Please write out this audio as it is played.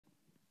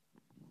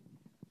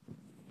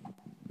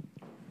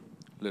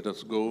Let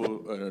us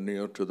go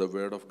near to the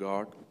Word of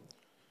God.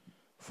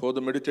 For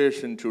the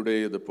meditation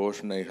today, the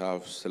portion I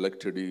have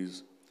selected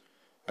is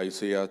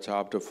Isaiah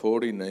chapter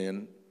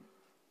 49,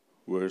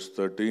 verse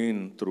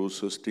 13 through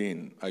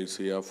 16.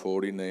 Isaiah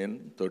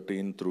 49,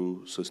 13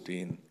 through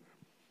 16.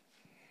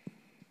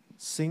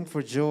 Sing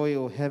for joy,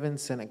 O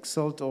heavens, and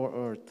exult, O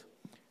earth.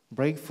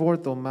 Break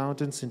forth, O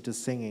mountains, into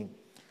singing.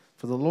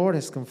 For the Lord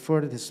has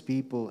comforted his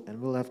people and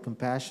will have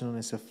compassion on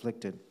his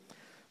afflicted.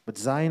 But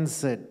Zion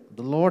said,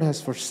 the Lord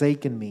has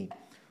forsaken me.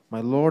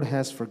 My Lord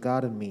has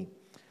forgotten me.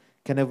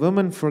 Can a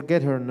woman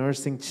forget her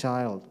nursing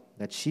child,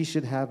 that she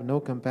should have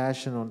no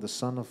compassion on the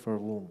son of her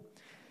womb?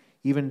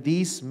 Even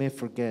these may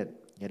forget,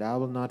 yet I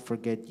will not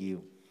forget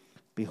you.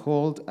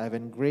 Behold, I have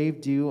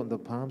engraved you on the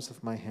palms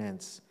of my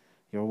hands.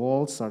 Your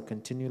walls are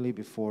continually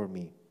before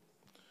me.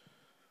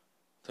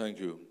 Thank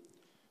you.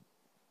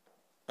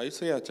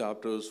 Isaiah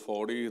chapters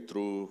 40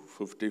 through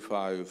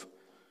 55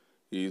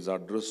 is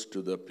addressed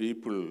to the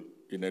people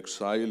in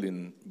exile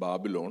in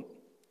Babylon.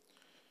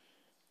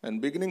 And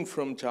beginning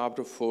from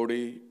chapter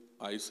 40,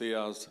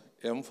 Isaiah's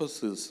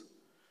emphasis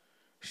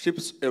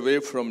shifts away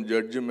from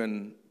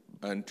judgment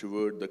and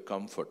toward the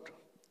comfort.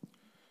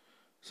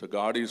 So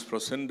God is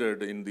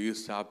presented in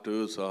these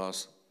chapters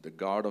as the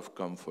God of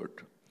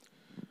comfort.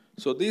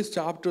 So these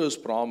chapters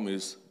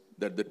promise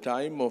that the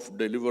time of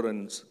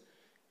deliverance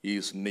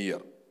is near,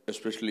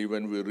 especially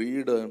when we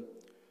read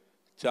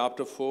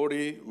chapter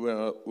 40,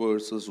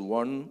 verses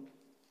 1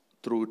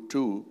 through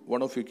 2.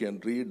 One of you can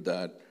read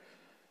that.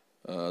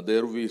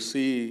 There we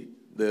see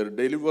their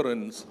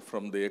deliverance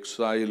from the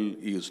exile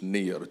is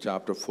near.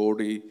 Chapter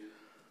 40,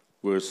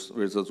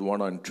 verses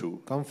 1 and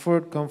 2.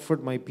 Comfort,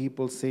 comfort my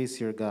people, says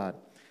your God.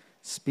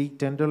 Speak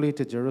tenderly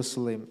to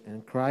Jerusalem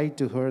and cry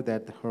to her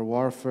that her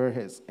warfare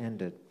has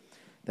ended,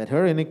 that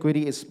her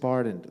iniquity is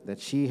pardoned, that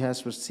she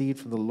has received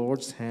from the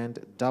Lord's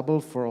hand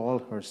double for all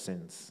her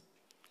sins.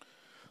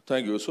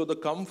 Thank you. So the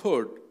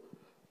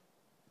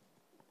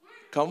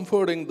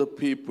comforting the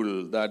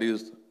people, that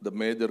is the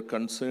major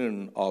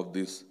concern of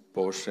these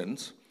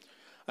portions.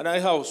 And I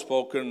have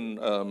spoken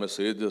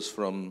messages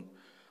from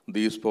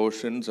these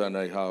portions, and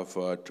I have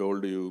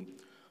told you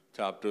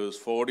chapters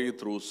 40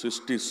 through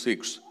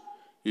 66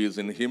 is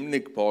in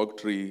hymnic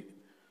poetry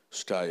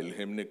style.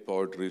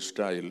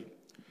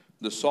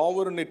 The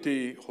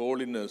sovereignty,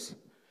 holiness,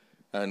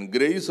 and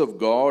grace of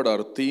God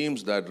are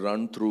themes that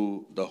run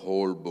through the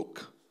whole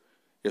book.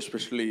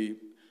 Especially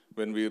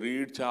when we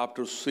read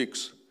chapter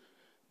 6,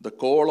 the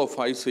call of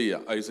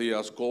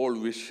Isaiah's call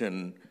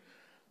vision,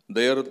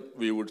 there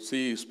we would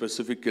see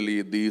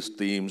specifically these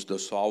themes, the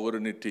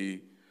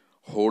sovereignty,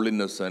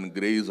 holiness, and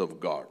grace of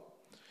God.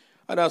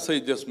 And as I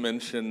just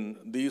mentioned,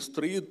 these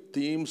three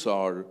themes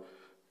are,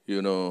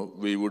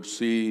 we would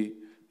see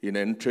in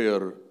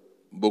entire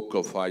book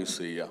of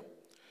Isaiah.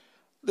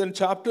 Then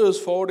chapters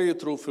 40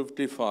 through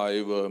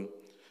 55,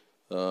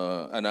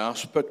 an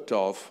aspect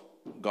of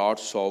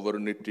God's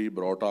sovereignty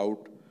brought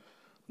out.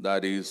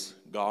 That is,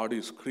 God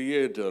is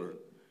creator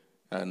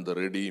and the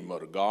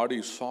redeemer. God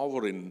is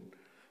sovereign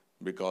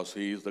because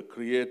he is the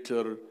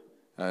creator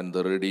and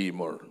the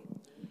redeemer.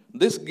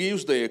 This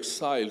gives the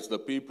exiles, the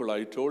people,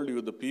 I told you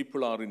the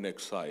people are in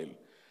exile.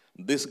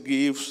 This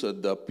gives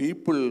the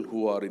people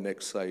who are in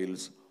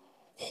exiles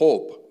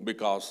hope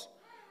because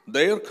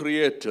their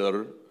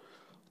creator,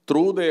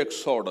 through the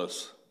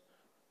Exodus,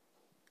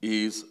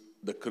 is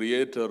the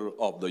creator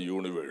of the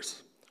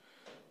universe.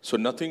 So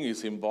nothing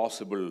is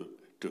impossible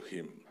to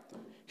him.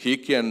 He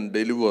can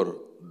deliver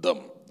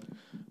them.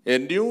 A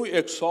new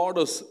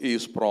Exodus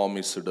is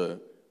promised to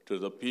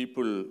the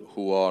people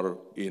who are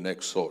in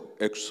exile.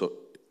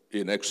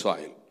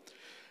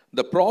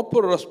 The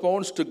proper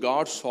response to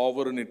God's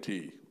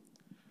sovereignty,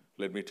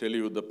 let me tell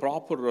you, the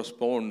proper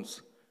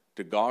response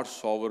to God's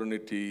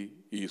sovereignty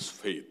is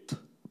faith.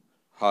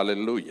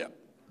 Hallelujah.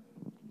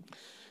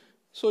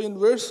 So in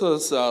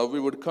verses, we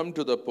would come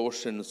to the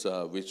portions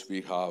which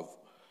we have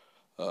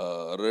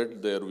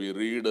read there. We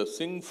read,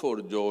 sing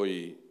for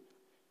joy,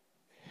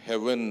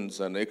 heavens,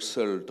 and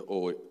exult,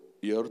 O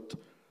earth.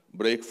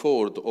 Break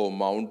forth, O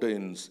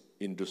mountains,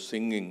 into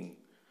singing.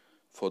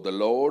 For the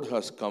Lord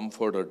has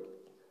comforted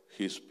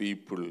his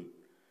people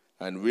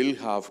and will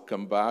have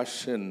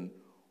compassion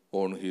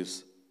on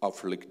his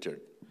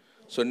afflicted.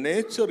 So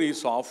nature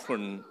is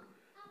often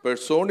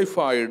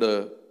personified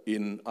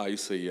in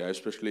Isaiah,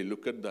 especially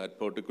look at that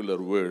particular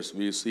verse.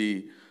 We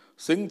see,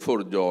 sing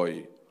for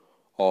joy,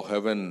 O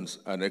heavens,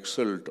 and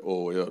exult,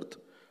 O earth.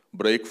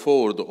 Break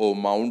forth, O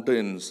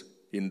mountains,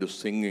 into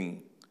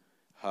singing.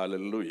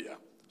 Hallelujah.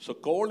 So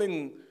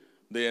calling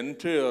the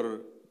entire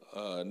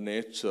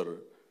nature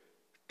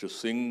to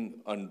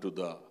sing unto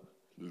the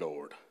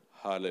Lord.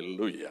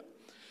 Hallelujah.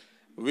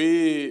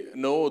 We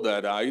know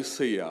that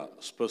Isaiah,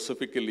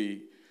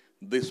 specifically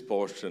this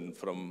portion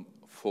from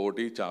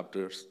 40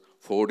 chapters,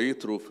 40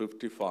 through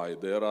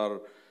 55, there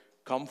are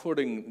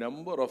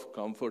number of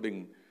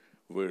comforting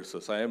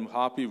verses. I am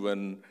happy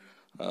when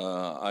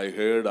I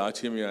heard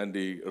Achimi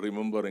Andy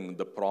remembering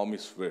the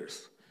promise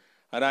verse.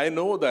 And I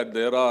know that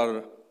there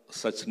are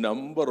such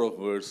number of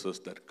verses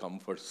that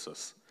comforts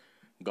us.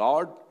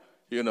 God,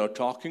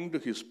 talking to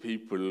his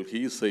people,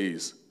 he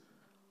says,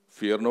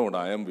 fear not,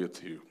 I am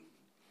with you.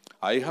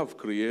 I have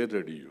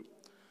created you.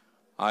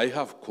 I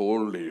have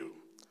called you.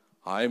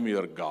 I am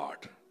your God.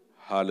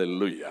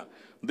 Hallelujah.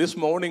 This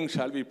morning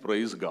shall we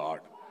praise God.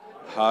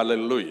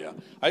 Hallelujah.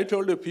 I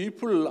told you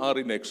people are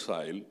in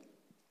exile.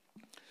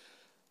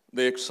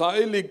 The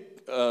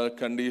exilic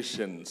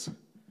conditions,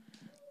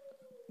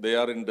 they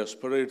are in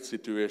desperate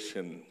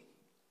situation.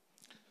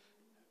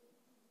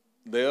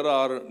 There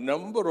are a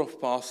number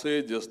of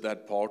passages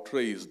that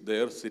portrays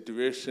their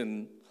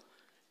situation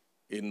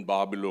in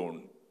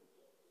Babylon,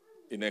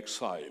 in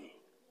exile.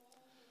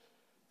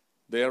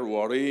 They are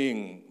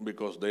worrying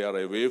because they are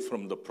away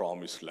from the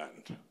promised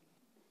land.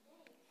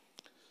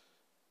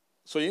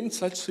 So in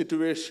such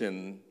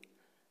situation,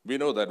 we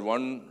know that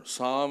one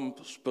psalm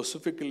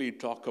specifically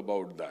talk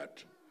about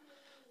that.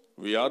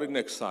 We are in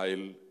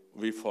exile,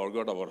 we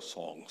forgot our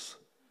songs.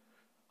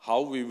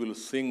 How we will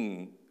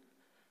sing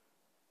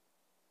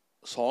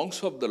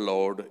songs of the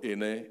Lord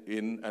in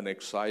an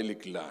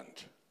exilic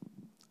land.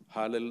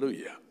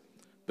 Hallelujah.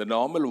 The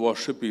normal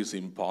worship is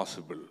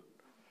impossible.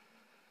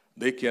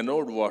 They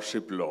cannot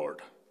worship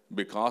Lord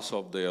because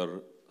of their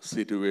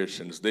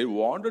situations. They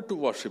wanted to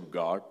worship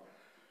God,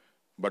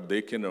 but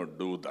they cannot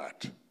do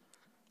that.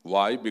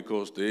 Why?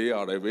 Because they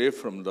are away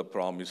from the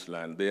promised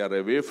land. They are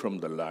away from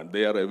the land.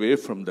 They are away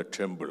from the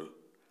temple.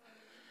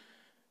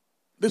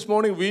 This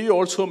morning, we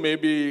also may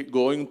be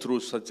going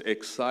through such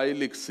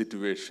exilic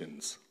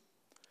situations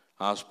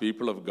as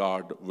people of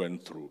God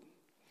went through.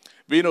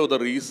 We know the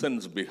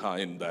reasons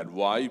behind that,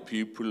 why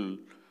people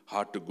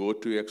had to go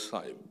to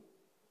exile.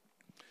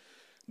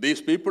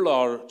 These people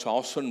are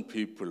chosen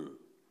people,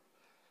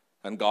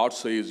 and God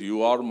says,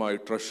 you are my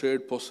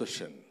treasured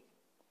possession.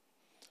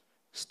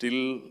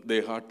 Still,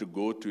 they had to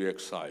go to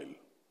exile.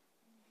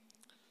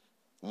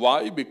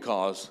 Why?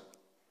 Because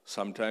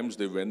sometimes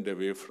they went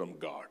away from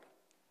God.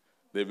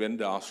 They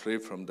went astray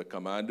from the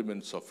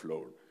commandments of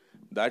Lord.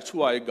 That's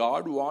why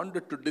God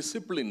wanted to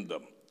discipline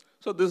them.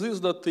 So this is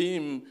the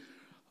theme.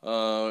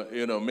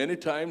 Many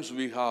times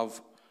we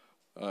have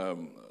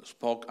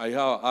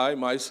I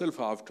myself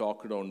have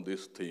talked on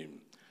this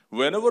theme.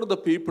 Whenever the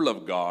people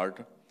of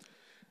God,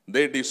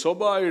 they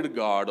disobeyed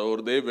God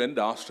or they went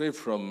astray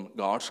from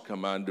God's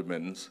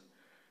commandments,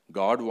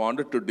 God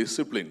wanted to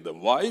discipline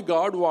them. Why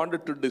God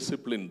wanted to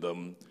discipline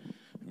them?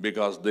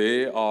 Because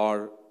they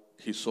are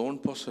his own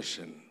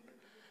possession.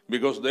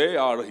 Because they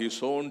are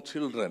his own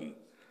children.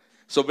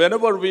 So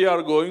whenever we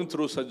are going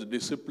through such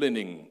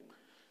disciplining,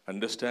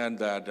 understand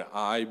that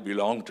I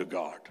belong to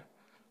God.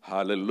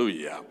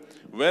 Hallelujah.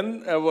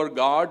 Whenever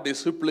God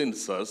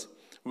disciplines us,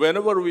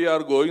 whenever we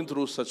are going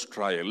through such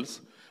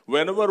trials,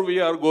 whenever we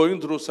are going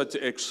through such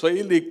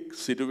exilic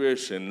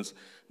situations,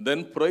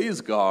 then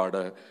praise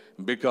God,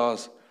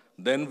 because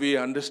then we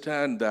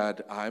understand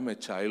that I'm a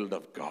child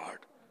of God.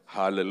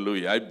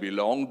 Hallelujah. I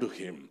belong to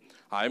him.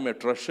 I'm a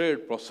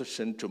treasured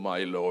possession to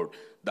my Lord.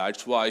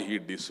 That's why he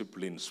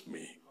disciplines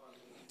me.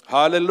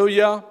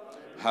 Hallelujah.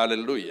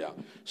 Hallelujah.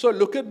 So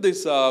look at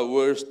this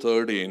verse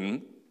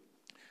 13.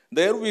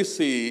 There we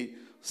see,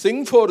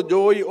 sing for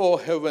joy, O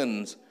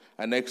heavens,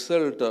 and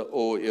exult,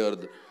 O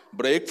earth.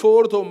 Break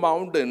forth, O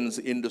mountains,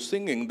 into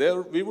singing.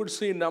 There we would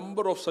see a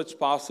number of such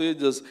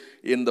passages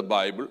in the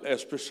Bible,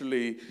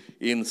 especially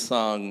in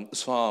Psalm.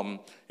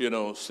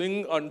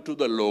 Sing unto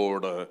the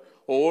Lord,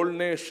 all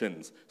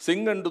nations.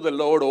 Sing unto the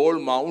Lord, all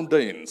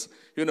mountains.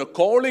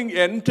 Calling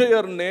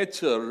entire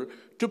nature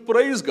to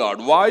praise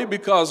God. Why?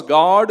 Because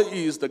God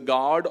is the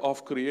God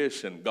of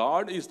creation.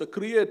 God is the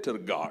creator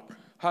God.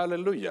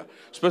 Hallelujah.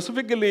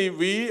 Specifically,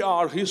 we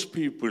are his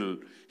people.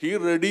 He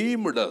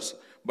redeemed us.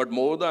 But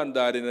more than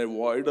that, in a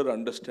wider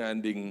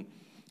understanding,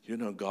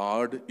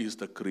 God is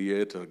the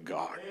creator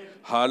God.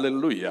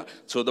 Hallelujah.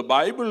 So the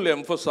Bible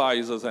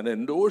emphasizes and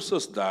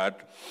endorses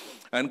that,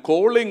 and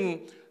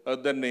calling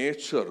the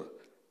nature,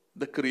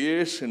 the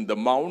creation, the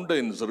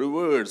mountains,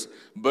 rivers,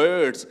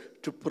 birds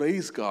to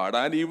praise God,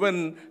 and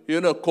even,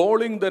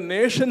 calling the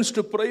nations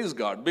to praise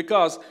God,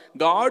 because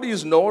God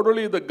is not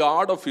only the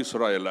God of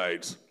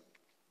Israelites.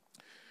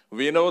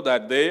 We know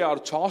that they are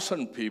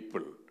chosen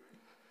people.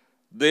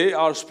 They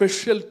are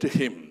special to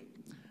him.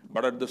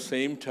 But at the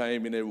same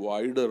time, in a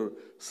wider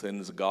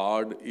sense,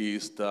 God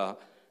is the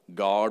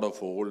God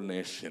of all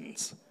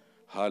nations.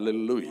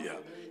 Hallelujah.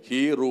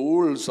 He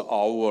rules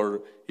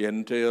our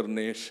entire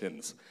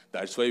nations.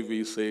 That's why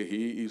we say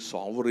he is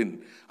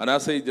sovereign. And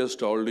as I just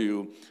told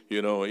you,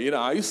 in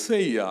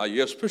Isaiah,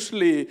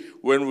 especially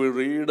when we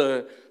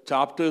read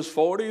chapters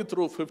 40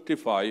 through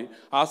 55,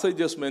 as I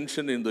just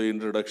mentioned in the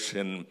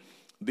introduction,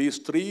 these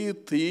three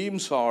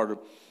themes are,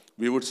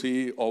 we would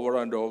see over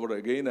and over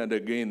again and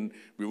again,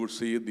 we would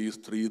see these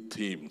three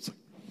themes.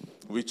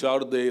 Which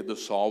are they? The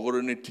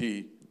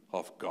sovereignty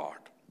of God,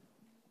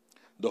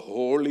 the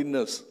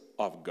holiness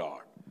of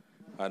God,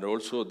 and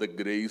also the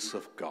grace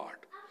of God.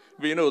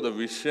 We know the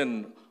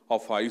vision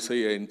of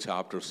Isaiah in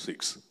chapter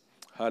 6.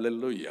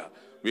 Hallelujah.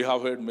 We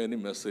have heard many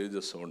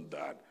messages on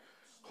that.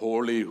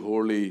 Holy,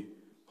 holy,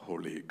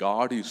 holy.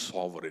 God is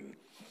sovereign.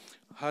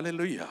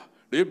 Hallelujah.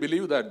 Do you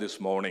believe that this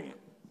morning?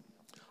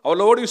 Our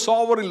Lord is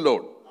sovereign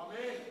Lord.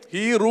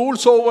 He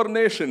rules over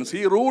nations.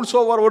 He rules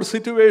over our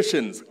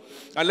situations.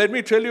 And let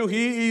me tell you,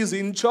 He is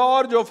in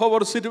charge of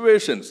our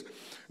situations.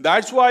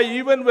 That's why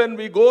even when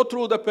we go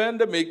through the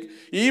pandemic,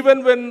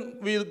 even when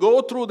we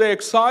go through the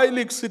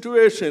exilic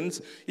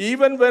situations,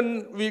 even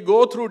when we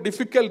go through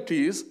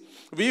difficulties,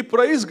 we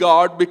praise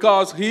God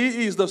because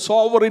He is the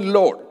sovereign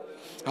Lord.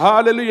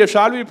 Hallelujah.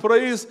 Shall we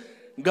praise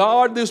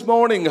God this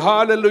morning?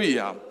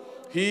 Hallelujah.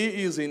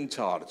 He is in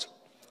charge.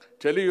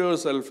 Tell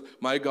yourself,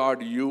 my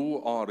God,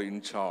 you are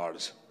in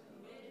charge.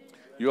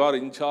 You are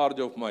in charge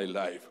of my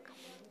life.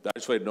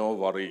 That's why no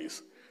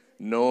worries,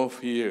 no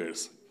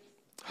fears.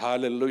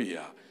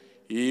 Hallelujah.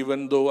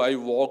 Even though I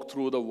walk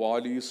through the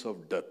valleys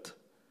of death,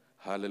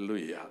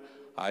 hallelujah,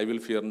 I will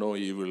fear no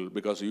evil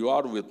because you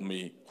are with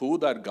me. Who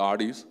that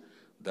God is?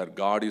 That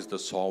God is the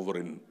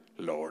sovereign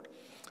Lord.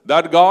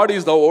 That God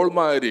is the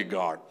Almighty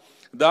God.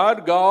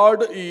 That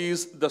God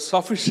is the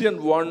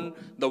sufficient one,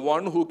 the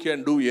one who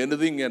can do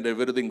anything and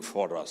everything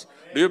for us.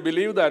 Do you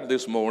believe that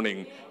this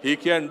morning? He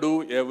can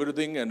do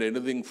everything and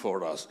anything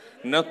for us.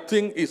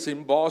 Nothing is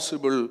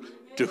impossible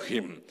to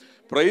Him.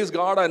 Praise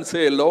God and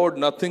say, Lord,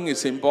 nothing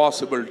is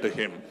impossible to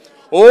Him.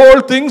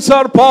 All things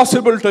are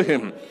possible to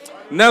Him.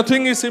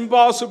 Nothing is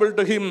impossible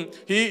to Him.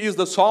 He is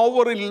the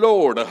sovereign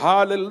Lord.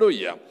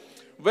 Hallelujah.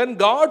 When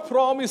God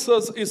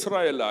promises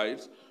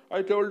Israelites,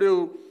 I told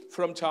you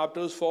from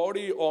chapters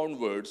 40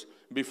 onwards,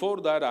 before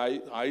that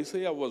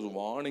Isaiah was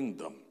warning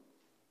them.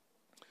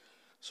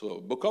 So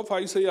book of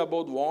Isaiah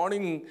about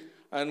warning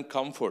and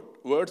comfort.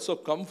 Words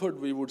of comfort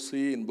we would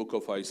see in book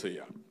of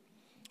Isaiah.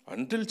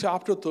 Until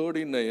chapter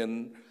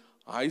 39,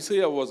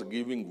 Isaiah was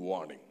giving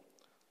warning.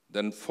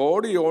 Then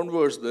 40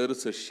 onwards there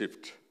is a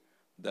shift.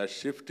 That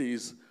shift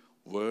is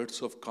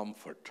words of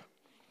comfort.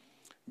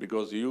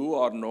 Because you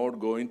are not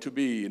going to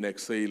be in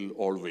exile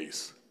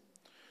always.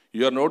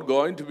 You are not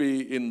going to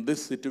be in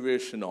this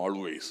situation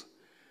always.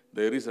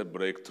 There is a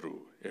breakthrough.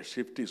 A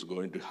shift is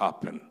going to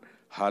happen.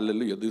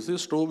 Hallelujah. This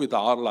is true with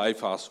our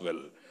life as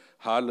well.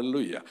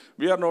 Hallelujah.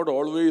 We are not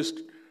always,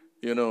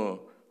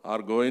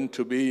 are going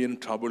to be in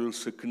trouble,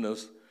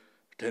 sickness,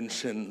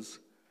 tensions.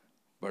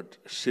 But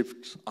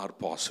shifts are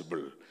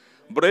possible.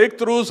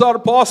 Breakthroughs are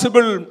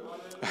possible.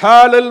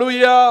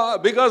 Hallelujah.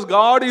 Because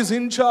God is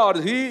in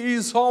charge. He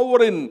is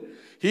sovereign.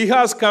 He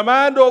has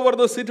command over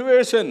the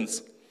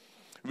situations.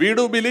 We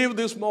do believe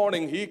this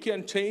morning He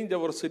can change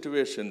our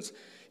situations.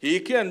 He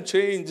can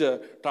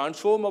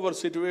transform our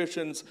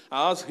situations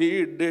as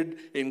He did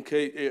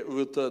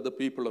with the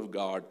people of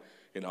God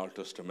in Old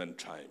Testament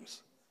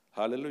times.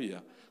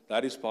 Hallelujah.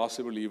 That is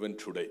possible even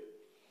today.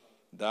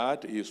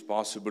 That is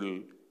possible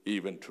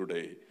even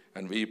today.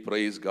 And we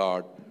praise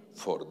God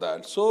for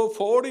that. So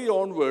 40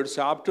 onwards,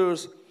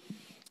 chapters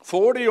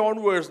 40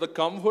 onwards, the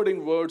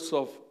comforting words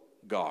of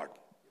God.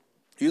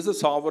 He is the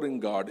sovereign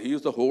God. He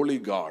is the holy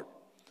God.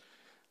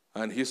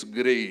 And His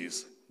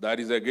grace, that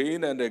is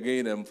again and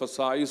again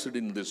emphasized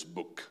in this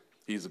book.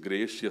 He is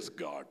gracious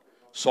God.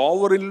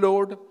 Sovereign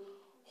Lord,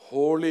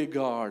 holy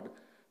God,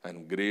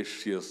 and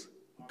gracious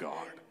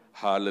God.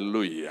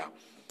 Hallelujah.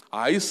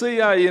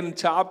 Isaiah in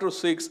chapter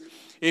 6,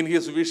 in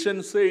his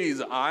vision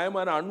says, I am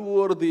an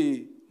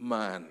unworthy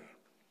man.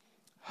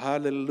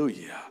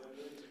 Hallelujah.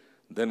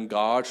 Then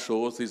God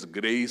shows His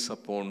grace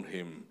upon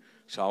him.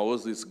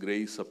 Showers His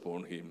grace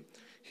upon him.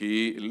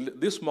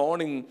 This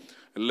morning,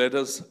 let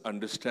us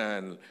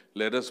understand,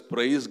 let us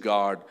praise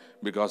God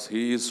because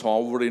He is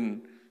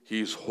sovereign,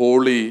 He is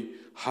holy.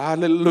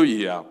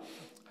 Hallelujah.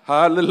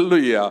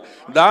 Hallelujah.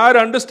 That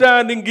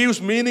understanding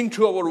gives meaning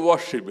to our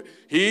worship.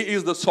 He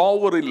is the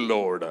sovereign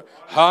Lord.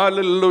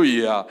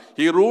 Hallelujah.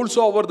 He rules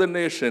over the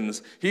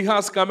nations. He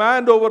has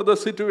command over the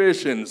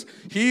situations.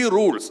 He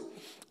rules.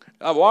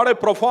 What a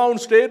profound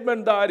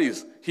statement that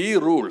is. He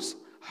rules.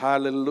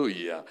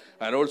 Hallelujah.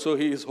 And also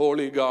He is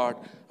holy God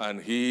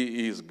and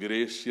He is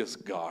gracious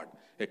God.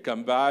 A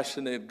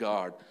compassionate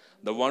God.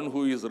 The one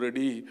who is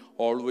ready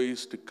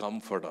always to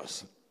comfort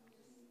us.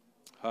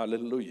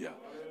 Hallelujah.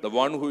 The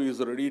one who is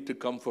ready to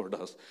comfort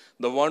us.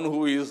 The one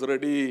who is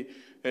ready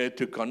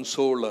to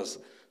console us.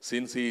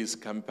 Since He is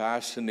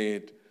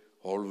compassionate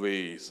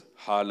always.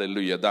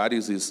 Hallelujah. That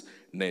is His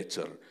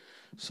nature.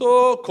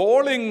 So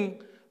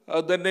calling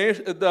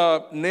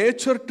the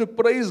nature to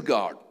praise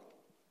God.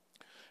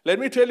 Let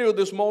me tell you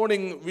this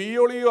morning, we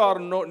only are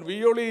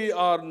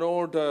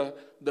not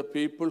the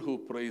people who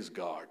praise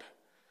God.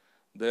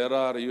 There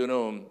are,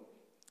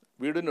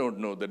 we do not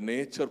know, the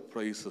nature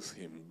praises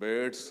Him.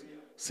 Birds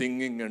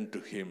singing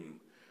unto Him.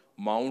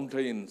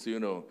 Mountains,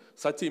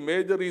 such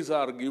imageries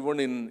are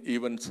given in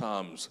even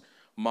Psalms.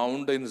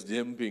 Mountains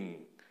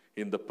jumping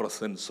in the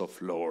presence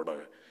of Lord.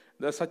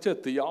 There's such a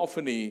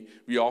theophany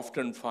we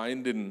often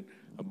find in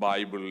the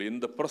Bible. In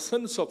the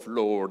presence of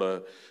Lord,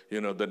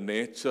 the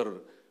nature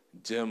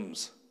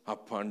jumps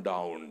up and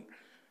down.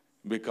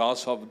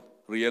 Because of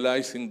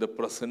realizing the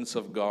presence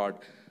of God,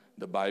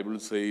 the Bible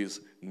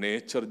says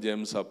nature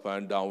jumps up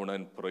and down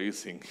and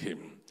praising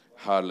Him.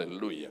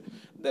 Hallelujah.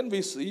 Then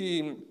we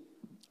see,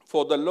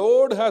 for the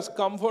Lord has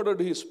comforted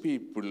his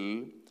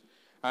people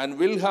and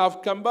will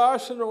have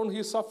compassion on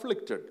his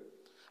afflicted.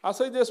 As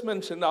I just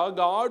mentioned, our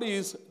God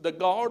is the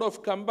God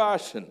of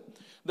compassion.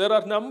 There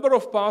are a number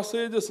of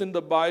passages in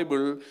the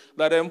Bible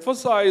that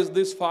emphasize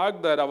this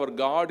fact that our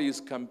God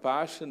is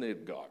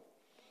compassionate God.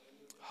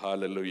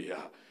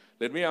 Hallelujah.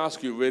 Let me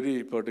ask you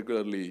very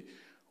particularly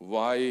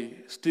why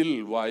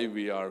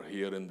we are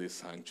here in this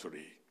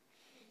sanctuary.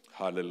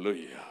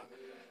 Hallelujah.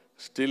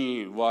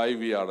 Still why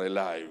we are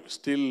alive.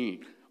 Still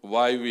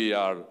why we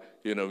are,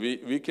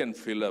 we can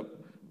fill up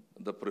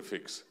the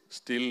prefix.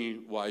 Still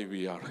why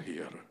we are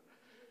here.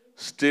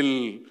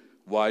 Still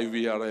why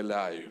we are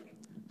alive.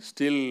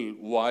 Still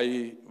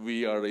why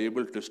we are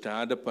able to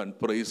stand up and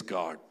praise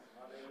God.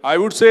 I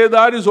would say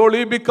that is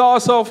only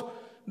because of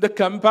the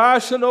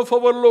compassion of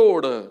our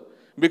Lord.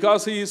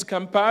 Because he is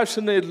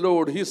compassionate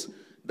Lord.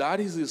 That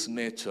is his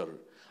nature.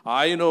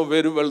 I know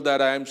very well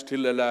that I am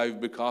still alive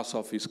because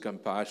of his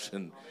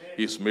compassion,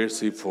 his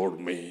mercy for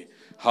me.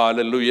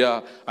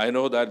 Hallelujah. I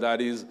know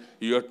that is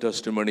your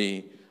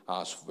testimony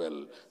as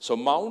well. So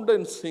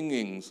mountain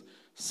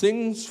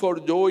sings for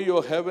joy,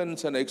 O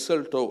heavens, and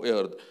exult, O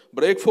earth.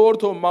 Break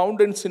forth, O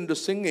mountains, into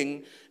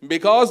singing,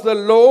 because the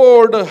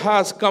Lord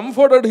has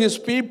comforted his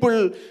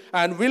people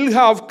and will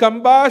have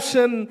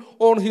compassion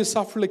on his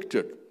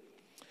afflicted.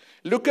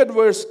 Look at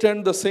verse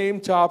 10, the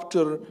same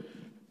chapter.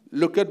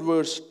 Look at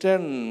verse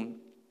 10.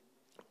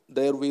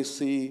 There we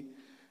see,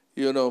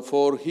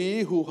 for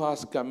he who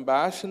has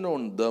compassion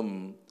on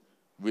them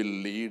will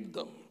lead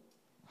them.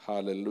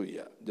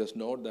 Hallelujah. Just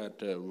note that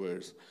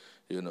verse.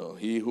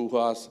 He who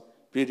has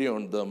pity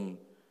on them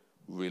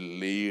will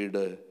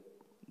lead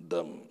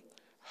them.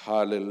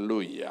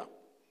 Hallelujah.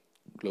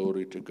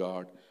 Glory to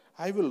God.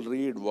 I will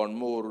read one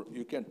more.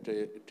 You can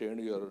turn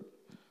your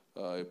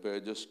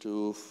pages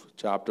to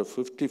chapter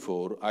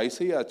 54.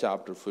 Isaiah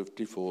chapter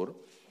 54,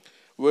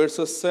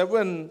 verses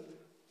 7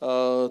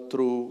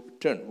 through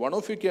 10. One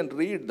of you can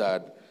read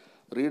that.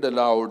 Read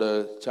aloud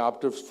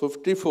chapter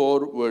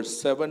 54,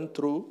 verse 7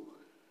 through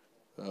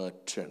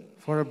 10.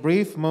 For a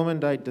brief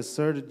moment I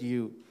deserted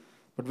you,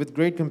 but with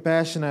great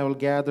compassion I will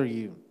gather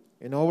you.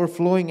 In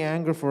overflowing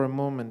anger for a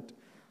moment,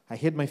 I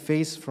hid my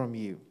face from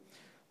you.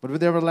 But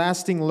with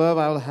everlasting love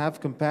I will have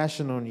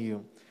compassion on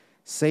you,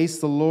 says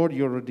the Lord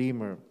your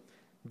Redeemer.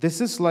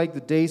 This is like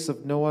the days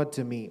of Noah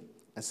to me,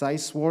 as I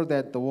swore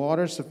that the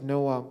waters of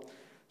Noah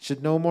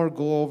should no more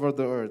go over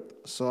the earth.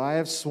 So I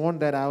have sworn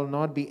that I will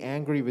not be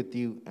angry with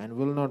you and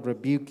will not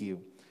rebuke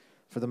you.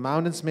 For the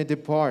mountains may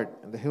depart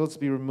and the hills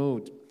be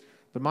removed,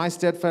 but my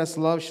steadfast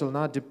love shall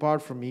not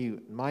depart from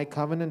you, and my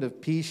covenant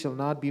of peace shall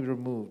not be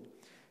removed,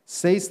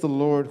 says the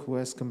Lord who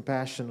has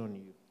compassion on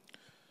you.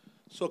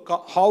 So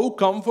how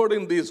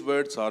comforting these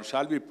words are.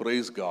 Shall we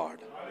praise God?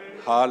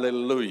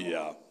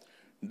 Hallelujah.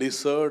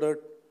 Deserted,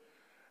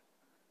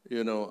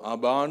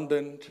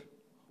 abandoned.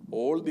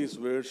 All these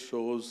words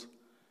shows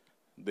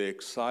the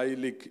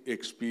exilic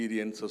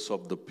experiences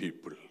of the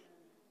people.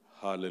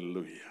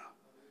 Hallelujah.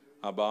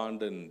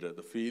 Abandoned,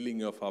 the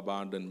feeling of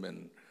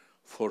abandonment,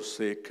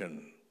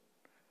 forsaken.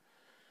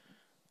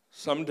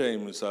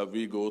 Sometimes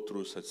we go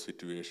through such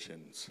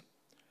situations.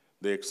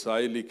 The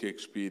exilic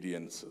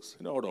experiences,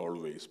 not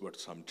always, but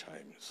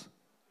sometimes.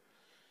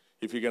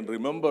 If you can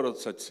remember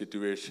such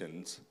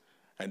situations,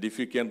 and if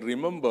you can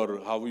remember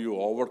how you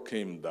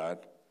overcame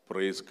that,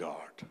 praise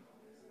God.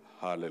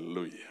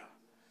 Hallelujah.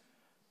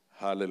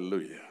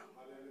 Hallelujah.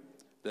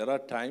 There are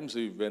times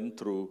we went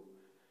through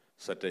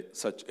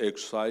such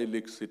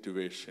exilic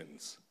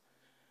situations.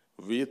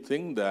 We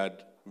think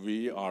that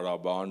we are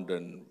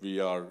abandoned, we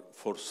are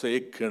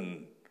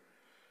forsaken,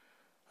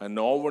 and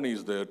no one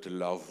is there to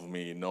love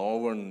me, no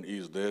one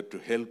is there to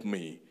help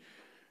me.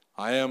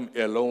 I am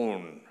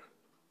alone.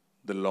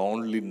 The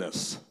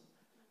loneliness.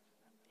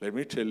 Let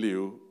me tell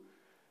you,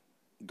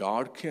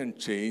 God can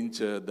change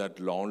that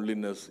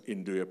loneliness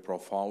into a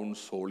profound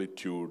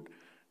solitude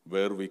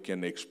where we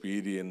can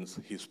experience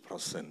his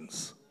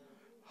presence.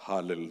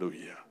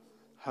 Hallelujah.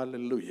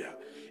 Hallelujah.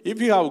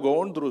 If you have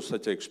gone through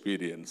such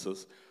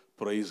experiences,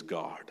 praise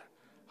God.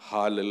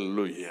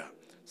 Hallelujah.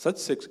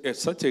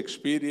 Such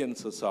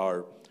experiences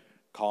are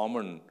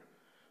common,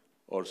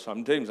 or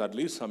sometimes, at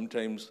least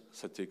sometimes,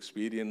 such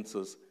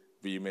experiences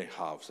we may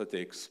have, such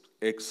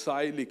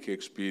exilic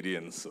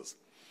experiences.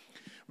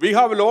 We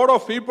have a lot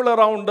of people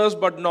around us,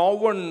 but no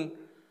one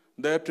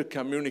there to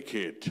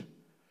communicate.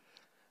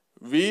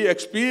 We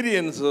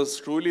experience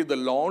truly the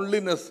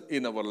loneliness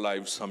in our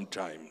lives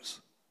sometimes.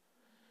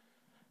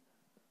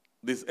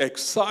 These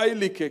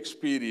exilic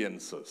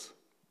experiences.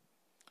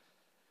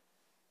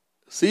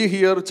 See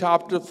here,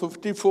 chapter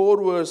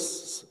 54,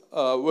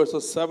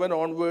 verses 7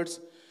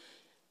 onwards.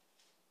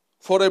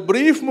 For a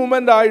brief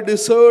moment I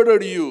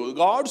deserted you.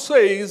 God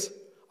says,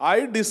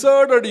 I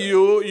deserted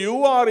you.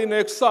 You are in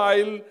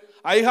exile.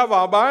 I have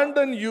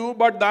abandoned you,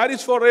 but that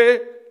is for a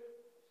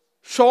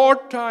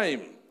short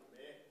time.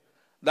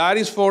 That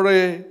is for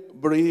a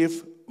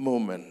brief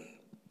moment.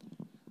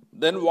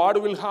 Then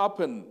what will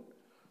happen?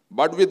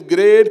 But with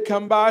great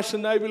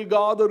compassion I will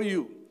gather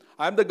you.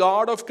 I'm the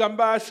God of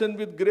compassion.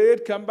 With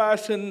great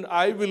compassion,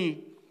 I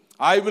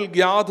will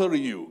gather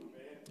you.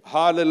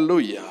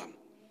 Hallelujah.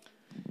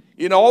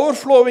 In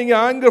overflowing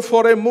anger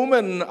for a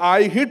moment,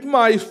 I hid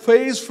my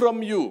face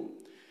from you.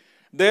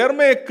 There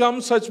may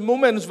come such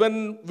moments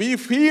when we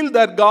feel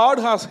that God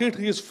has hid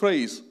his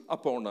face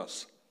upon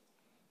us.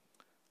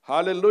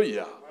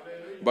 Hallelujah.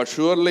 But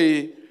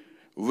surely,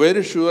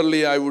 very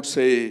surely, I would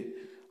say,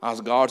 as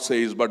God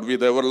says, but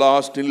with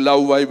everlasting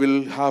love I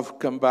will have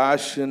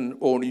compassion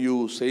on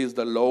you, says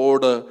the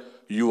Lord,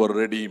 your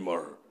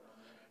Redeemer.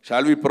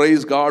 Shall we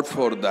praise God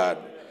for that?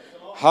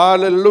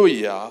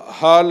 Hallelujah.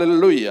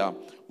 Hallelujah.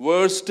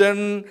 Verse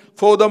 10,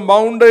 for the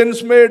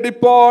mountains may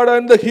depart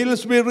and the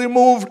hills be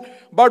removed,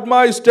 but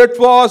my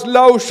steadfast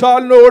love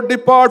shall not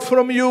depart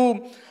from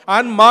you,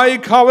 and my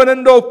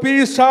covenant of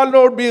peace shall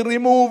not be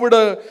removed,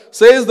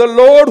 says the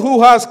Lord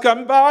who has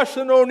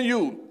compassion on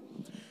you.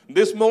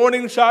 This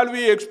morning shall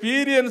we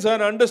experience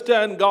and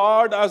understand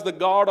God as the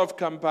God of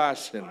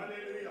compassion.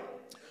 Hallelujah.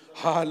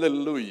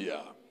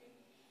 Hallelujah.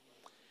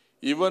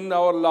 Even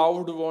our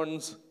loved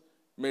ones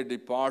may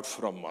depart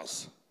from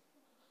us.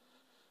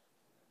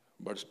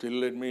 But still,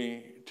 let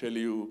me tell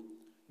you,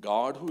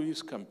 God who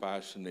is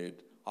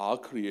compassionate, our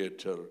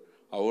Creator,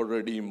 our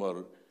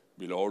Redeemer,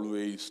 will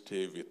always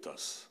stay with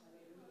us.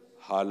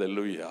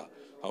 Hallelujah.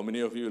 How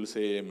many of you will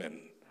say amen?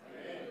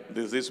 Amen.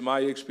 This is my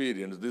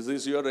experience. This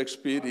is your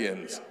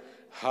experience.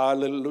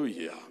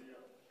 Hallelujah.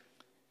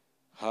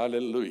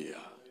 Hallelujah.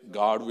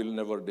 God will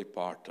never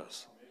depart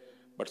us.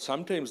 But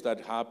sometimes that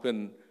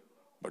happens,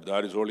 but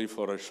that is only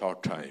for a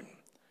short time,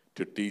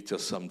 to teach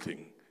us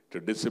something,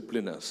 to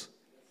discipline us.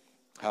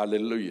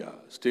 Hallelujah.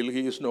 Still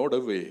he is not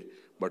away,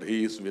 but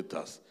he is with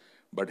us.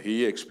 But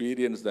he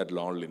experienced that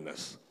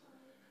loneliness,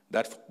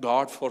 that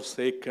God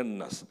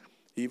forsakenness.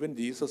 Even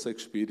Jesus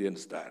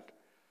experienced that.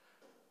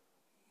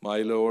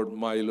 My Lord,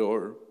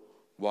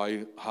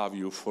 why have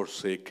you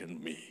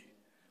forsaken me?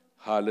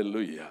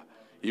 Hallelujah.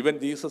 Even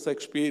Jesus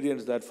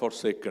experienced that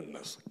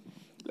forsakenness.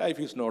 Life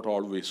is not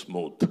always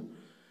smooth.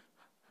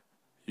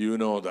 You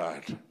know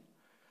that.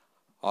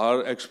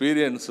 Our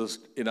experiences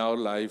in our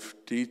life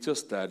teach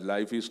us that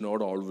life is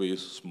not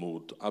always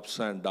smooth. Ups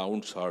and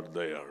downs are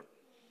there.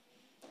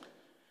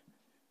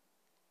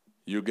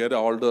 You get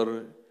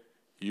older,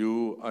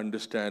 you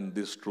understand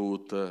this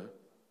truth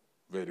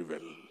very well.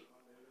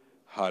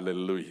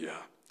 Hallelujah.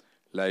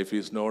 Life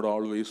is not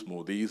always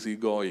smooth, easy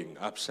going.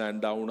 Ups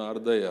and downs are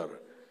there.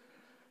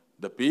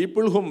 The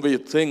people whom we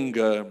think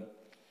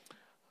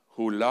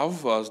who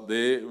love us,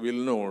 they will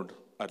not,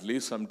 at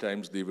least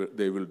sometimes they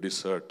will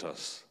desert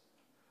us.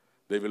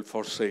 They will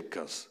forsake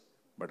us.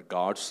 But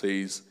God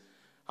says,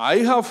 I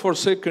have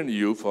forsaken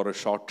you for a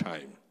short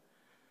time,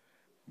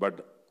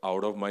 but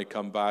out of my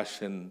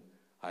compassion,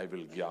 I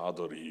will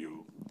gather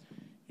you.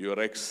 Your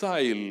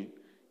exile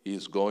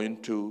is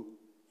going to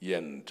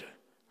end.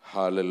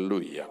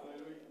 Hallelujah.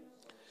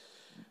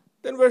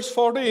 Then verse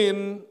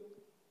 14,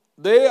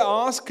 they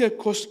ask a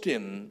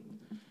question,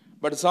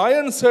 but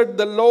Zion said,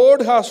 the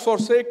Lord has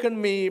forsaken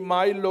me,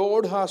 my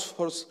Lord has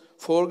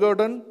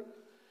forgotten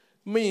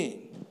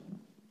me.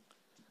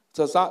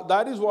 So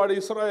that is what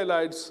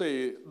Israelites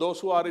say. Those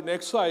who are in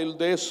exile,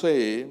 they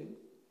say,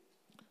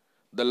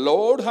 the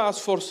Lord has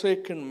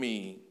forsaken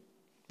me.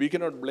 We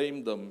cannot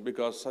blame them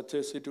because such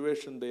a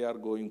situation they are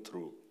going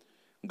through.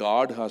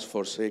 God has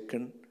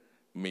forsaken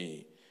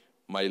me.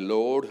 My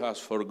Lord has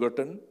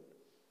forgotten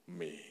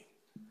me.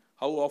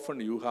 How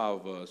often you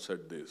have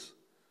said this?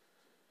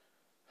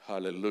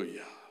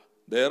 Hallelujah.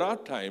 There are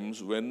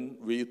times when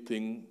we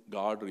think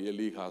God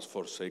really has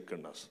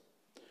forsaken us.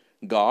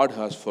 God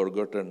has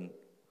forgotten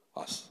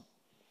us.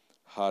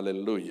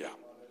 Hallelujah.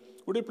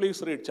 Would you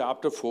please read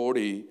chapter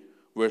 40,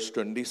 verse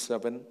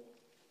 27?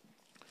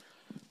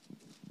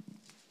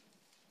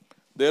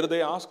 There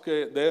they ask,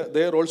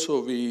 there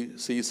also we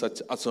see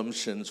such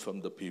assumptions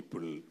from the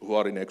people who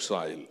are in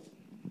exile.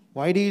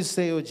 Why do you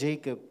say, O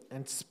Jacob,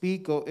 and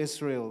speak, O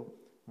Israel,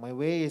 my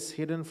way is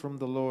hidden from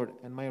the Lord,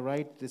 and my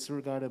right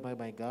disregarded by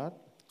my God?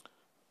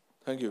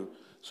 Thank you.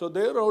 So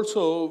there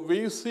also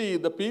we see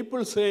the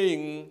people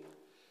saying,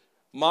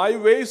 my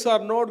ways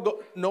are not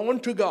known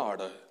to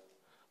God.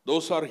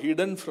 Those are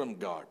hidden from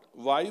God.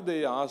 Why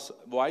they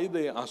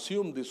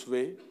assume this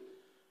way?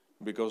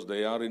 Because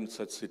they are in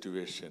such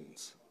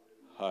situations.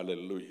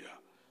 Hallelujah.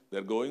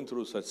 They're going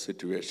through such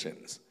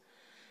situations.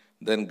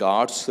 Then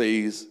God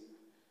says,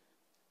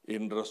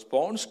 in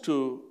response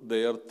to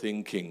their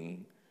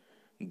thinking,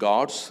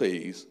 God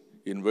says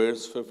in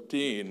verse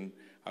 15,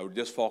 I would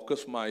just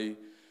focus my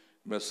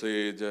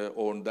message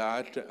on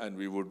that and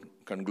we would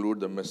conclude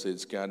the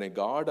message. Can a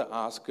God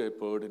ask a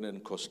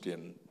pertinent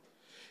question?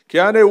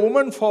 Can a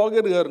woman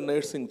forget her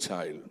nursing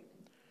child,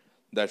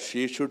 that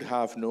she should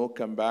have no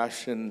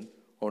compassion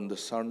on the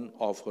son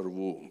of her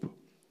womb?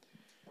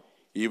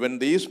 Even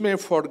these may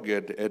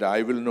forget, yet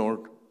I will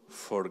not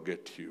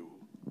forget you.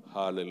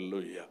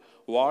 Hallelujah.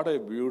 What a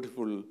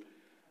beautiful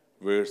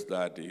verse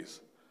that is.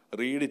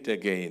 Read it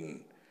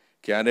again.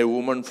 Can a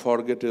woman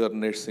forget her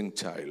nursing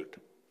child?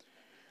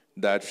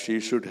 that she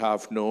should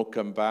have no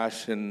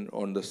compassion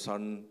on the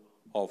son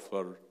of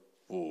her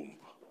womb.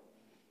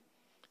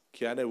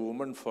 Can a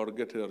woman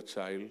forget her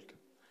child?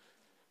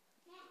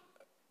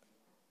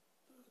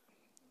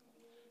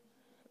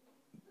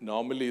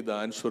 Normally the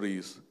answer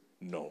is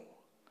no.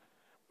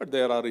 But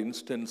there are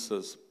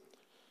instances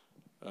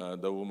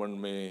the woman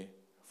may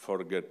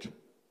forget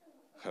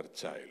her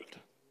child.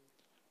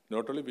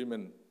 Not only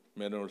women,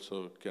 men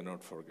also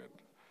cannot forget.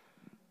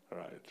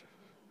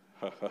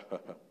 Right.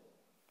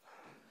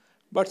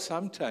 But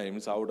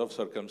sometimes, out of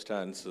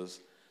circumstances,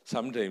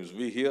 sometimes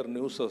we hear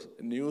news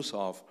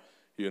of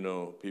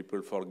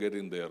people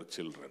forgetting their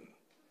children.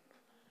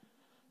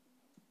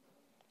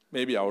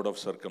 Maybe out of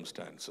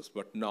circumstances,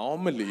 but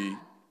normally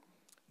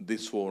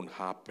this won't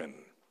happen.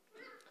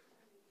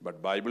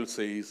 But Bible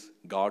says,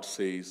 God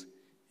says,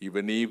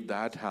 even if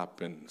that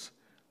happens,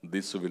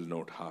 this will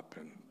not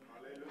happen.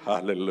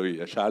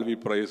 Hallelujah. Shall we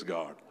praise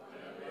God?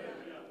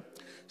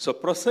 So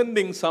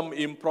presenting some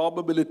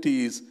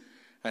improbabilities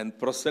and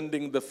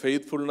presenting the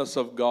faithfulness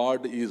of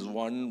God is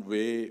one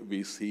way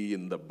we see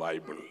in the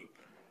Bible.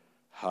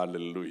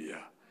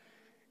 Hallelujah.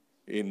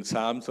 In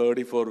Psalm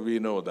 34 we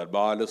know that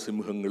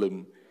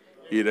Balasimhangalum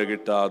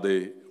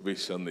iragittade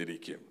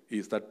vishanirikkum.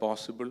 Is that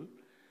possible?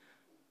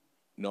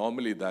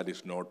 Normally that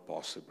is not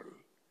possible.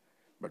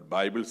 But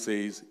Bible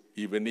says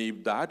even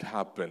if that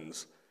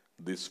happens,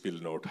 this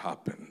will not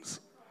happen.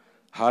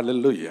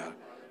 Hallelujah.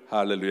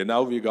 Hallelujah.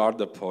 Now we got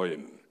the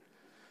point.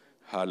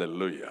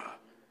 Hallelujah.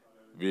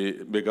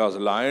 Because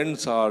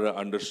lions are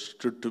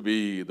understood to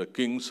be the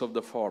kings of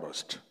the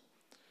forest.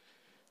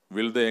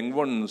 Will the young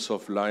ones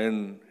of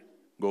lion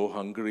go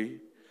hungry?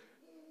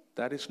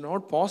 That is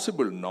not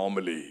possible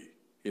normally.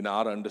 In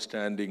our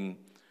understanding,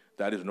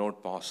 that is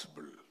not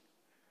possible.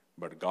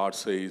 But God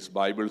says,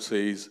 Bible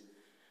says,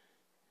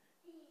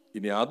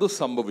 "Ini adu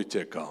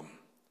sambhavichekam,"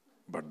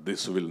 but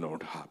this will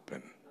not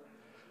happen.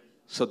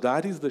 So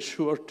that is the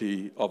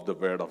surety of the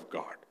word of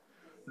God.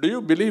 Do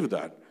you believe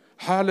that?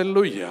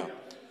 Hallelujah.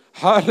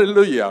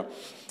 Hallelujah.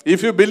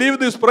 If you believe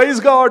this, praise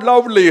God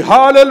loudly.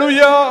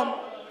 Hallelujah.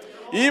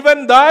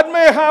 Even that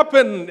may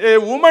happen. A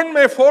woman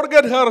may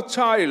forget her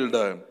child.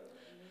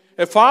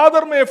 A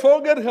father may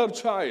forget her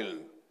child.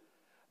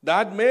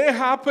 That may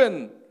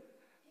happen,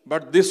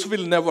 but this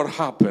will never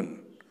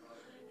happen.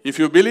 If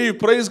you believe,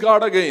 praise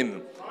God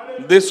again,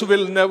 this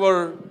will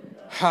never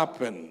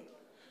happen.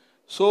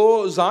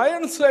 So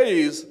Zion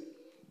says,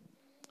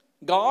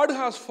 God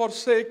has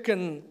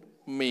forsaken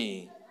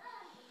me.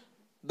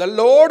 The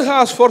Lord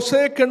has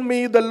forsaken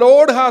me. The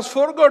Lord has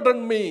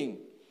forgotten me.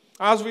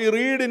 As we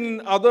read in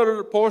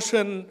other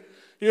portion,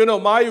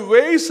 my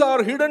ways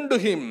are hidden to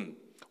him.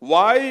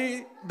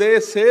 Why they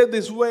say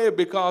this way?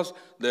 Because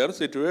their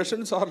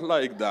situations are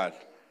like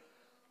that.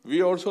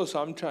 We also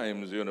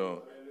sometimes,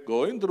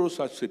 going through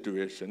such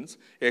situations,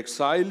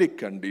 exilic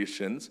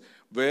conditions,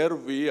 where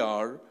we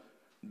are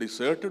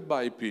deserted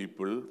by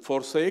people,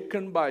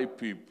 forsaken by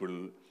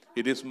people.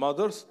 It is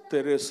Mother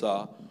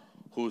Teresa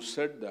who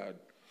said that,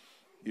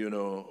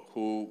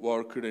 who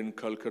worked in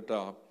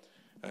Calcutta,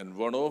 and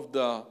one of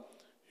the,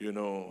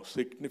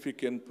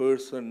 significant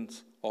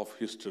persons of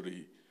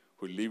history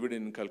who lived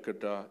in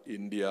Calcutta,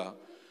 India,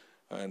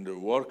 and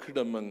worked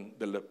among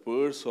the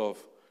lepers of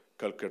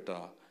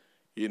Calcutta,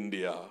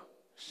 India.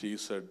 She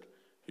said,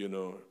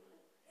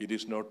 it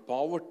is not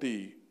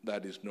poverty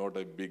that is not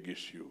a big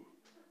issue.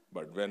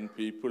 But when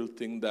people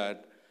think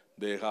that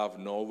they have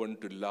no one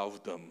to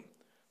love them,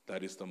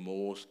 that is the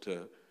most,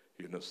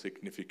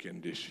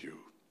 significant issue.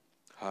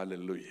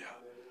 Hallelujah.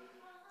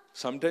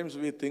 Sometimes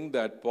we think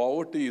that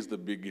poverty is the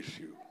big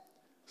issue.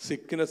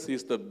 Sickness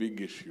is the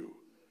big issue.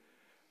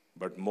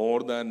 But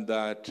more than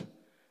that,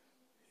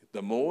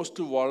 the most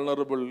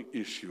vulnerable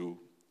issue,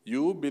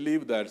 you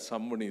believe that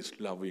someone is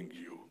loving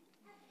you.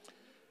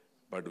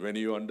 But when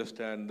you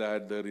understand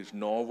that there is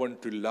no one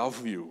to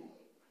love you,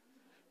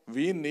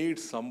 we need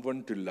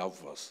someone to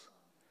love us.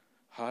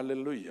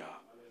 Hallelujah.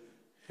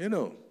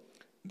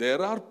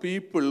 There are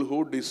people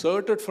who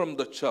deserted from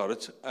the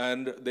church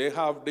and they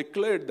have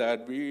declared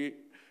that we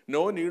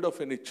no need of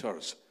any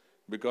church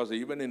because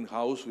even in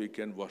house we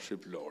can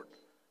worship Lord.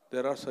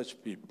 There are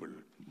such people.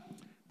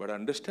 But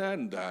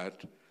understand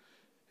that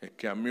a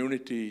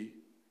community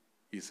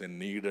is a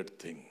needed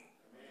thing.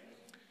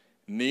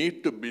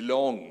 Need to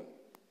belong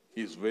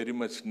is very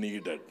much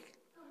needed.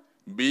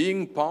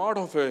 Being part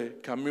of a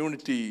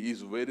community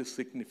is very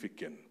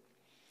significant.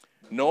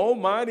 No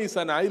man is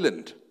an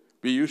island.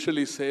 We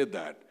usually say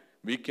that.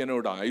 We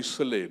cannot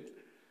isolate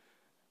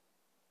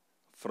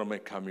from a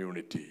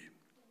community.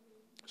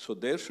 So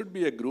there should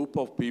be a group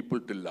of people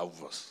to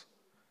love us.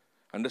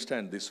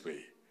 Understand this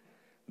way.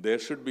 There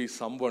should be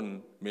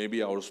someone,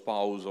 maybe our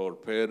spouse or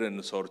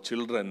parents or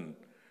children,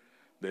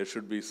 there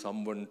should be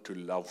someone to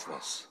love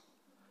us.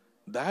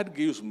 That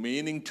gives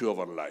meaning to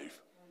our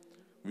life.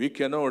 We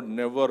cannot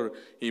never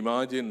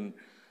imagine,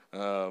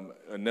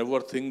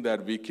 never think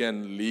that we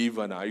can live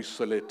an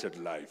isolated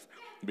life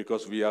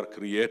because we are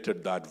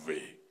created that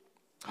way.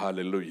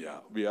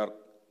 Hallelujah. We are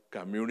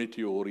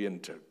community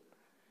oriented.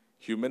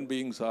 Human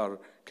beings are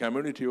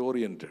community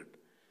oriented.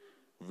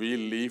 We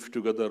live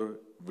together,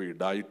 we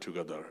die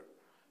together.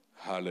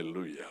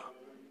 Hallelujah.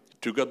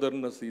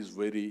 Togetherness is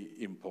very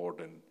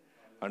important.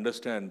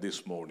 Understand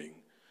this morning.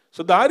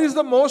 So that is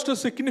the most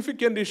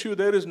significant issue.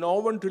 There is no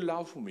one to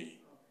love me.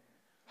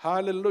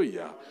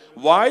 Hallelujah.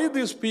 Why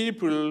these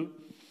people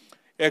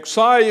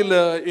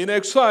in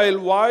exile,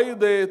 why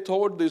they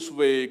thought this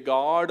way?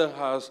 God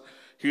has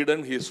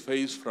hidden his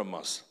face from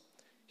us.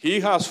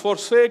 He has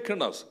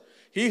forsaken us.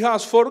 He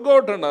has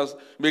forgotten us,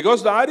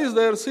 because that is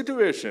their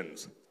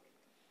situations.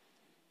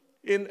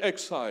 In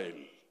exile,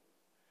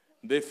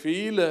 they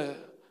feel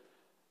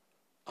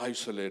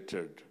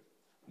isolated.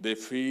 They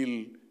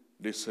feel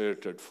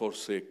deserted,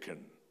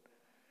 forsaken.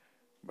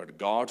 But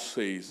God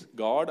says,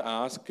 God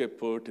asks a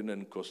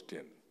pertinent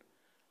question.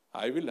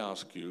 I will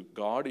ask you,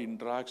 God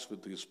interacts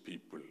with his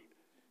people,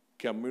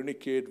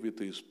 communicate with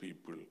his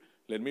people.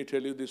 Let me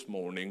tell you this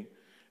morning,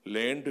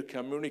 learn to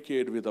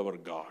communicate with our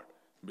God,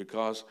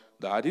 because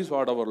that is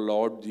what our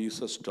Lord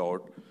Jesus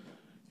taught.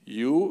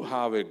 You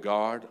have a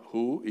God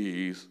who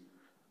is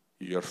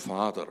your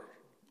Father.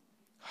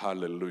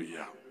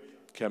 Hallelujah.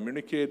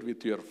 Communicate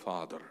with your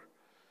Father.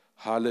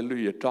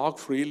 Hallelujah. Talk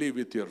freely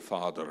with your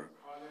Father.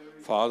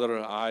 Hallelujah.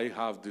 Father, I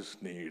have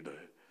this need.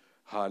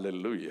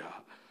 Hallelujah.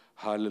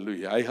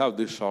 Hallelujah. I have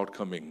this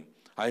shortcoming.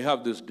 I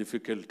have these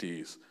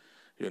difficulties.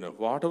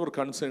 Whatever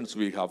concerns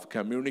we have,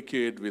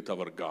 communicate with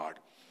our God.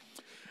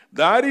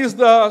 That is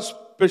the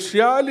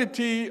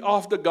speciality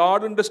of the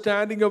God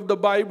understanding of the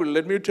Bible.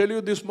 Let me tell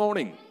you this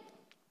morning.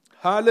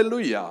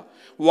 Hallelujah.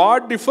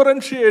 What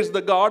differentiates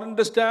the God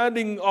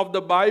understanding of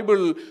the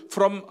Bible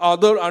from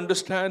other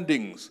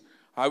understandings?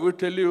 I will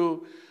tell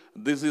you,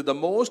 this is the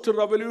most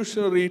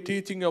revolutionary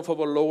teaching of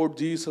our Lord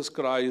Jesus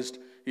Christ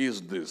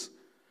is this.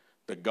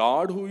 The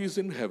God who is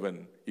in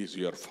heaven is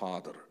your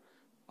Father.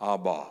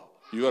 Abba,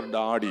 your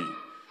daddy.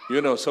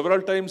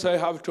 Several times I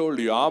have told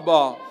you,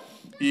 Abba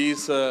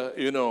is,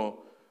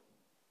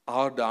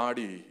 our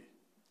daddy,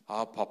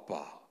 our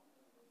papa.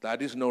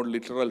 That is not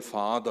literal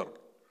father,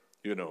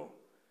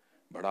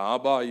 But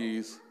Abba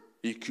is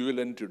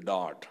equivalent to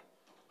dad.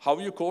 How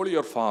you call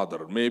your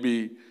father?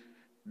 Maybe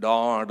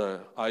dad.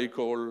 I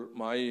call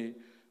my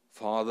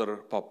father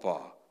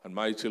Papa. And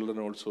my children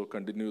also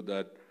continue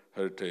that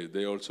heritage.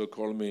 They also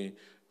call me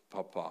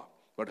Papa.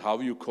 But how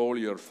you call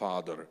your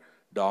father?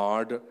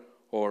 Dad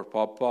or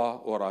Papa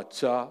or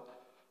Acha,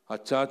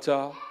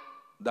 Achacha?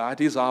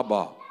 That is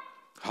Abba.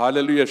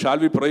 Hallelujah. Shall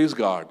we praise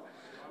God?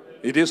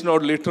 It is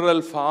not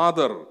literal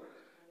father.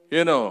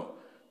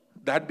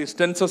 That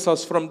distances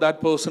us from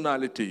that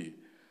personality.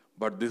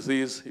 But this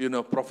is,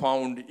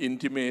 profound,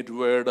 intimate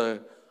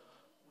word,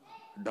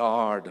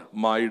 dad,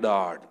 my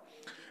dad.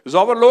 So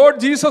our Lord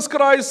Jesus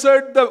Christ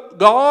said, the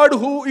God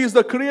who is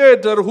the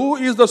creator, who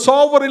is the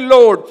sovereign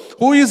Lord,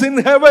 who is in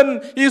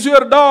heaven is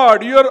your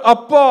dad, your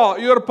appa,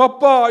 your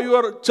papa,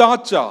 your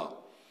chacha.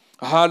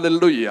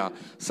 Hallelujah.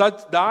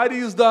 That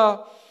is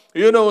the,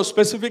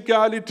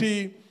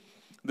 specificality,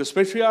 the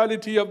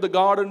speciality of the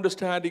God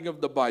understanding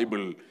of the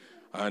Bible.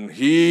 And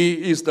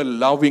he is the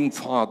loving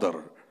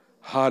Father.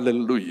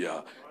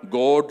 Hallelujah.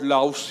 God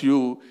loves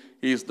you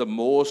is the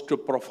most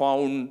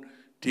profound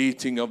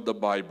teaching of the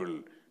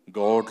Bible.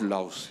 God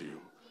loves you.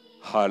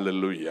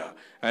 Hallelujah.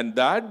 And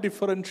that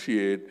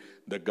differentiates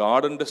the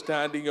God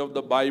understanding of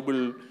the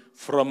Bible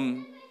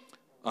from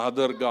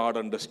other God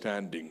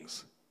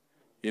understandings.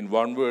 In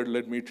one word,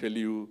 let me tell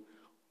you,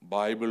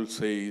 Bible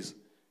says,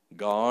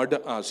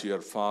 God as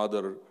your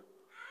Father,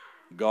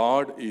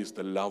 God is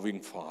the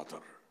loving Father.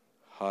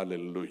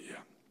 Hallelujah.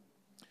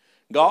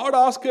 God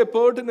asked a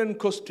pertinent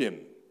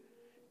question.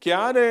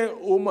 Can a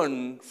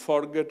woman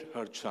forget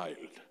her child?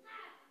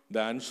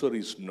 The answer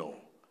is no.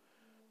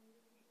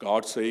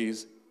 God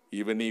says,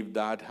 even if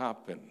that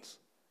happens,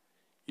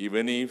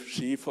 even if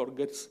she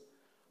forgets,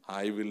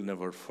 I will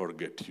never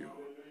forget you.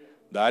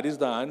 That is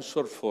the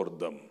answer for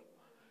them.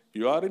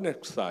 You are in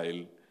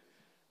exile,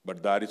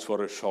 but that is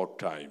for a short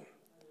time.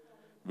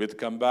 With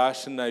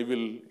compassion, I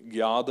will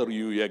gather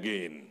you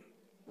again.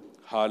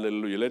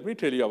 Hallelujah. Let me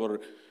tell you, our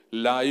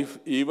life,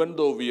 even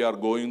though we are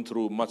going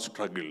through much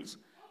struggles,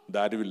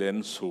 that will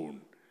end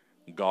soon.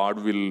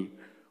 God will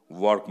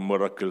work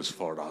miracles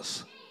for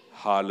us.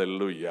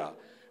 Hallelujah.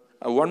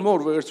 One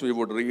more verse we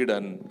would read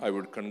and I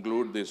would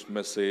conclude this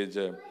message.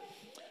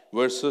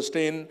 Verse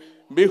 16,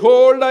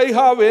 behold, I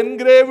have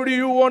engraved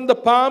you on the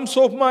palms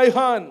of my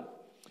hand.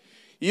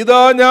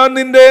 ഇതാ ഞാൻ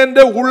നിന്റെ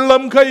എൻ്റെ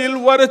ഉള്ളം കയ്യിൽ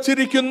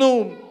വരച്ചിരിക്കുന്നു.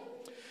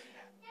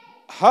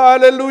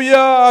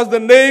 Hallelujah. As the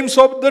names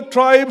of the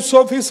tribes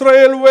of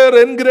Israel were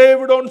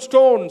engraved on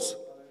stones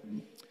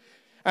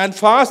and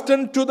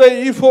fastened to the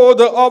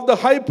ephod of the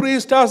high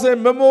priest as a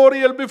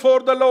memorial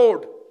before the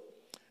Lord.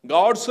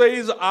 God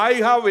says, I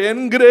have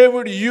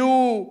engraved you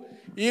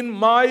in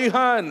my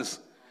hands.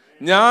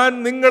 ഞാൻ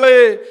നിങ്ങളെ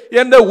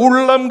എൻ്റെ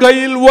ഉള്ളം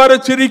കയ്യിൽ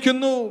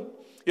വരച്ചിരിക്കുന്നു.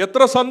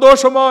 എത്ര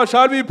സന്തോഷമാ.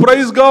 Shall we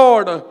praise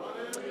God?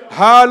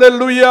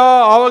 Hallelujah.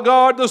 Our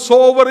God, the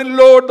sovereign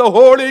Lord, the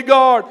holy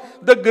God,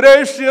 the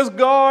gracious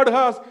God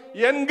has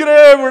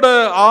engraved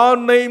our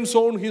names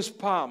on his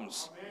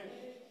palms.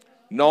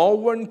 No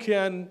one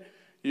can,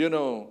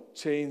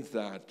 change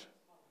that.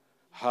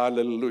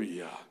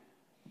 Hallelujah.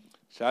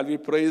 Shall we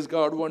praise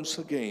God once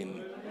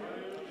again?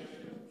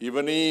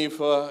 Even if,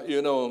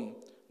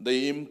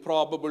 the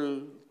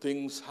improbable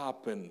things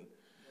happen,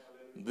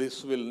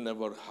 this will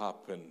never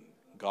happen.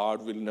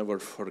 God will never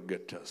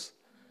forget us.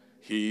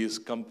 He is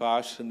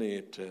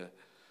compassionate.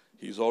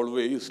 He is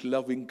always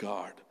loving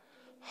God.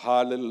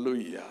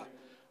 Hallelujah.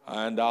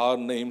 And our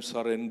names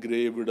are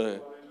engraved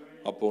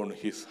upon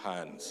His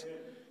hands.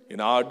 In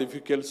our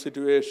difficult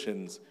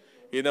situations,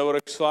 in our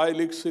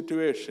exilic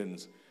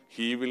situations,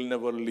 He will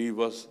never leave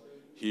us.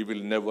 He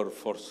will never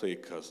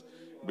forsake us,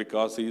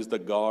 because He is the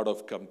God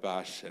of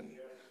compassion.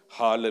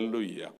 Hallelujah.